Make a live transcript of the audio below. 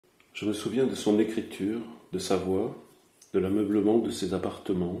Je me souviens de son écriture, de sa voix, de l'ameublement de ses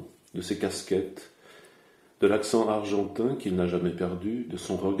appartements, de ses casquettes, de l'accent argentin qu'il n'a jamais perdu, de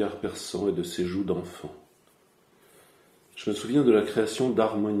son regard perçant et de ses joues d'enfant. Je me souviens de la création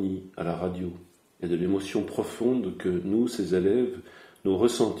d'harmonie à la radio et de l'émotion profonde que nous, ses élèves, nous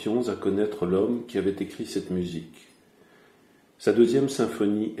ressentions à connaître l'homme qui avait écrit cette musique. Sa deuxième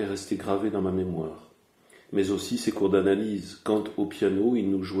symphonie est restée gravée dans ma mémoire, mais aussi ses cours d'analyse, quand au piano il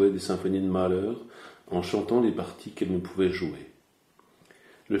nous jouait des symphonies de Mahler en chantant les parties qu'elle ne pouvait jouer.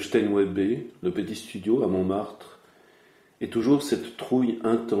 Le Steinway B, le petit studio à Montmartre, et toujours cette trouille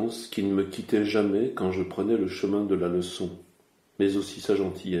intense qui ne me quittait jamais quand je prenais le chemin de la leçon, mais aussi sa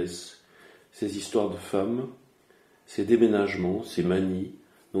gentillesse, ses histoires de femmes, ses déménagements, ses manies,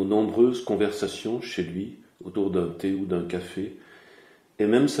 nos nombreuses conversations chez lui autour d'un thé ou d'un café, et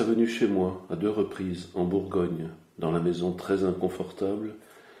même sa venue chez moi à 2 reprises en Bourgogne, dans la maison très inconfortable,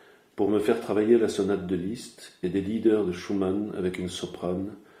 pour me faire travailler la sonate de Liszt et des leaders de Schumann avec une soprane.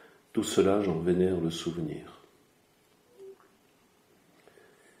 Tout cela, j'en vénère le souvenir.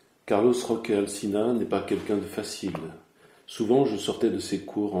 Carlos Roque Alsina n'est pas quelqu'un de facile. Souvent, je sortais de ses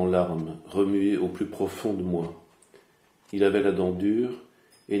cours en larmes, remué au plus profond de moi. Il avait la dent dure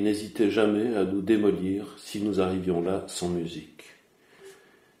et n'hésitait jamais à nous démolir si nous arrivions là sans musique.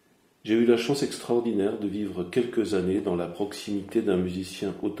 J'ai eu la chance extraordinaire de vivre quelques années dans la proximité d'un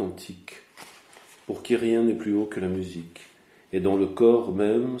musicien authentique, pour qui rien n'est plus haut que la musique, et dont le corps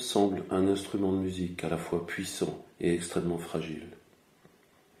même semble un instrument de musique à la fois puissant et extrêmement fragile.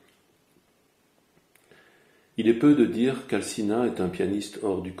 Il est peu de dire qu'Alsina est un pianiste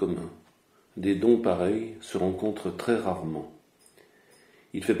hors du commun. Des dons pareils se rencontrent très rarement.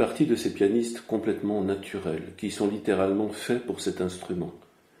 Il fait partie de ces pianistes complètement naturels, qui sont littéralement faits pour cet instrument.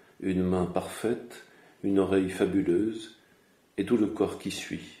 Une main parfaite, une oreille fabuleuse, et tout le corps qui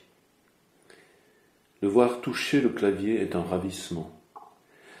suit. Le voir toucher le clavier est un ravissement.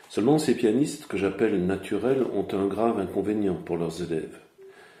 Seulement ces pianistes, que j'appelle naturels, ont un grave inconvénient pour leurs élèves.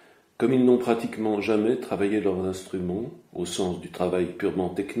 Comme ils n'ont pratiquement jamais travaillé leurs instruments, au sens du travail purement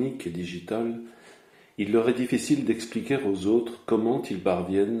technique et digital, il leur est difficile d'expliquer aux autres comment ils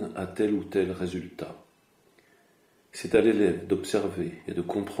parviennent à tel ou tel résultat. C'est à l'élève d'observer et de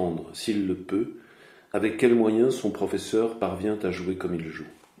comprendre, s'il le peut, avec quels moyens son professeur parvient à jouer comme il joue.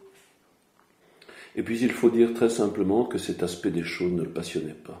 Et puis il faut dire très simplement que cet aspect des choses ne le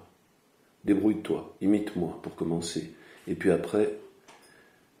passionnait pas. Débrouille-toi, imite-moi pour commencer, et puis après,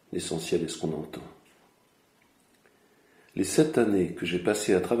 l'essentiel est ce qu'on entend. Les 7 années que j'ai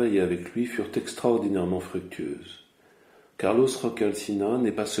passées à travailler avec lui furent extraordinairement fructueuses. Carlos Roque Alsina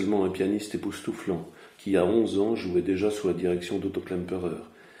n'est pas seulement un pianiste époustouflant, qui à 11 ans jouait déjà sous la direction d'Otto Klemperer.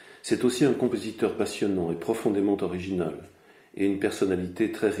 C'est aussi un compositeur passionnant et profondément original, et une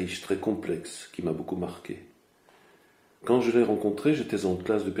personnalité très riche, très complexe, qui m'a beaucoup marqué. Quand je l'ai rencontré, j'étais en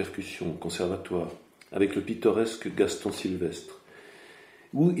classe de percussion au conservatoire, avec le pittoresque Gaston Sylvestre,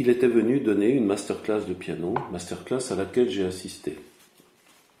 où il était venu donner une masterclass de piano, masterclass à laquelle j'ai assisté.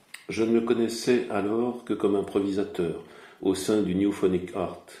 Je ne le connaissais alors que comme improvisateur au sein du New Phonic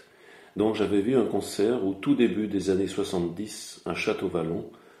Art, dont j'avais vu un concert au tout début des années 70 à Château-Vallon,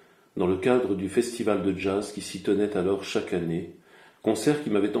 dans le cadre du festival de jazz qui s'y tenait alors chaque année, concert qui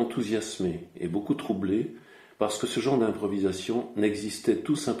m'avait enthousiasmé et beaucoup troublé parce que ce genre d'improvisation n'existait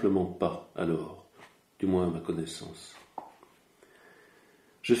tout simplement pas alors, du moins à ma connaissance.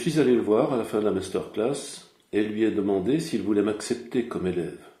 Je suis allé le voir à la fin de la masterclass et lui ai demandé s'il voulait m'accepter comme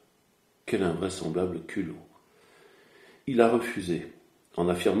élève. Quel invraisemblable culot. Il a refusé, en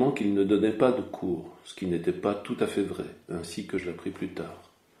affirmant qu'il ne donnait pas de cours, ce qui n'était pas tout à fait vrai, ainsi que je l'appris plus tard.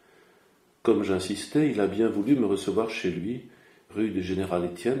 Comme j'insistais, il a bien voulu me recevoir chez lui, rue du Général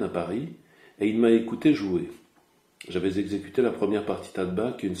Étienne à Paris, et il m'a écouté jouer. J'avais exécuté la première partita de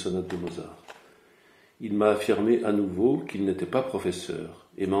Bach et une sonate de Mozart. Il m'a affirmé à nouveau qu'il n'était pas professeur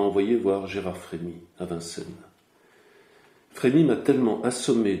et m'a envoyé voir Gérard Frémy à Vincennes. Frémy m'a tellement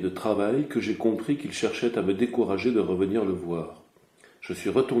assommé de travail que j'ai compris qu'il cherchait à me décourager de revenir le voir. Je suis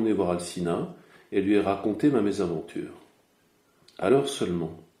retourné voir Alsina et lui ai raconté ma mésaventure. Alors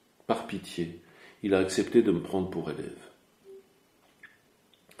seulement, par pitié, il a accepté de me prendre pour élève.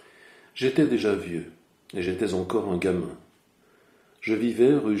 J'étais déjà vieux et j'étais encore un gamin. Je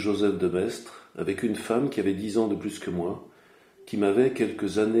vivais rue Joseph de Maistre avec une femme qui avait 10 ans de plus que moi, qui m'avait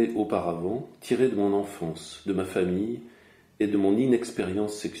quelques années auparavant tiré de mon enfance, de ma famille et de mon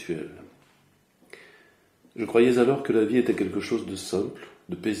inexpérience sexuelle. Je croyais alors que la vie était quelque chose de simple,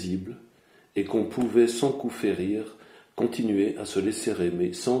 de paisible, et qu'on pouvait, sans coup férir, continuer à se laisser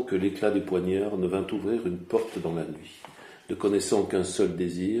aimer sans que l'éclat des poignards ne vînt ouvrir une porte dans la nuit, ne connaissant qu'un seul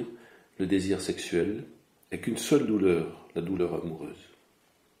désir, le désir sexuel, et qu'une seule douleur, la douleur amoureuse.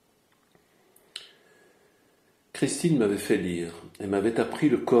 Christine m'avait fait lire et m'avait appris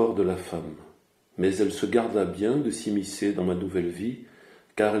le corps de la femme, mais elle se garda bien de s'immiscer dans ma nouvelle vie,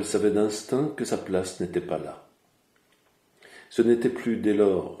 car elle savait d'instinct que sa place n'était pas là. Ce n'était plus dès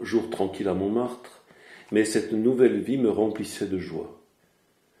lors jour tranquille à Montmartre, mais cette nouvelle vie me remplissait de joie.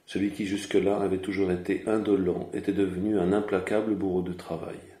 Celui qui jusque-là avait toujours été indolent était devenu un implacable bourreau de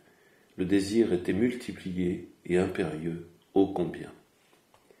travail. Le désir était multiplié et impérieux, ô combien.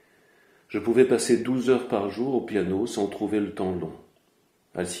 Je pouvais passer 12 heures par jour au piano sans trouver le temps long.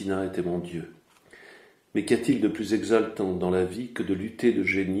 Alcina était mon Dieu. Mais qu'y a-t-il de plus exaltant dans la vie que de lutter de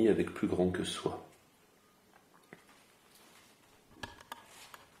génie avec plus grand que soi ?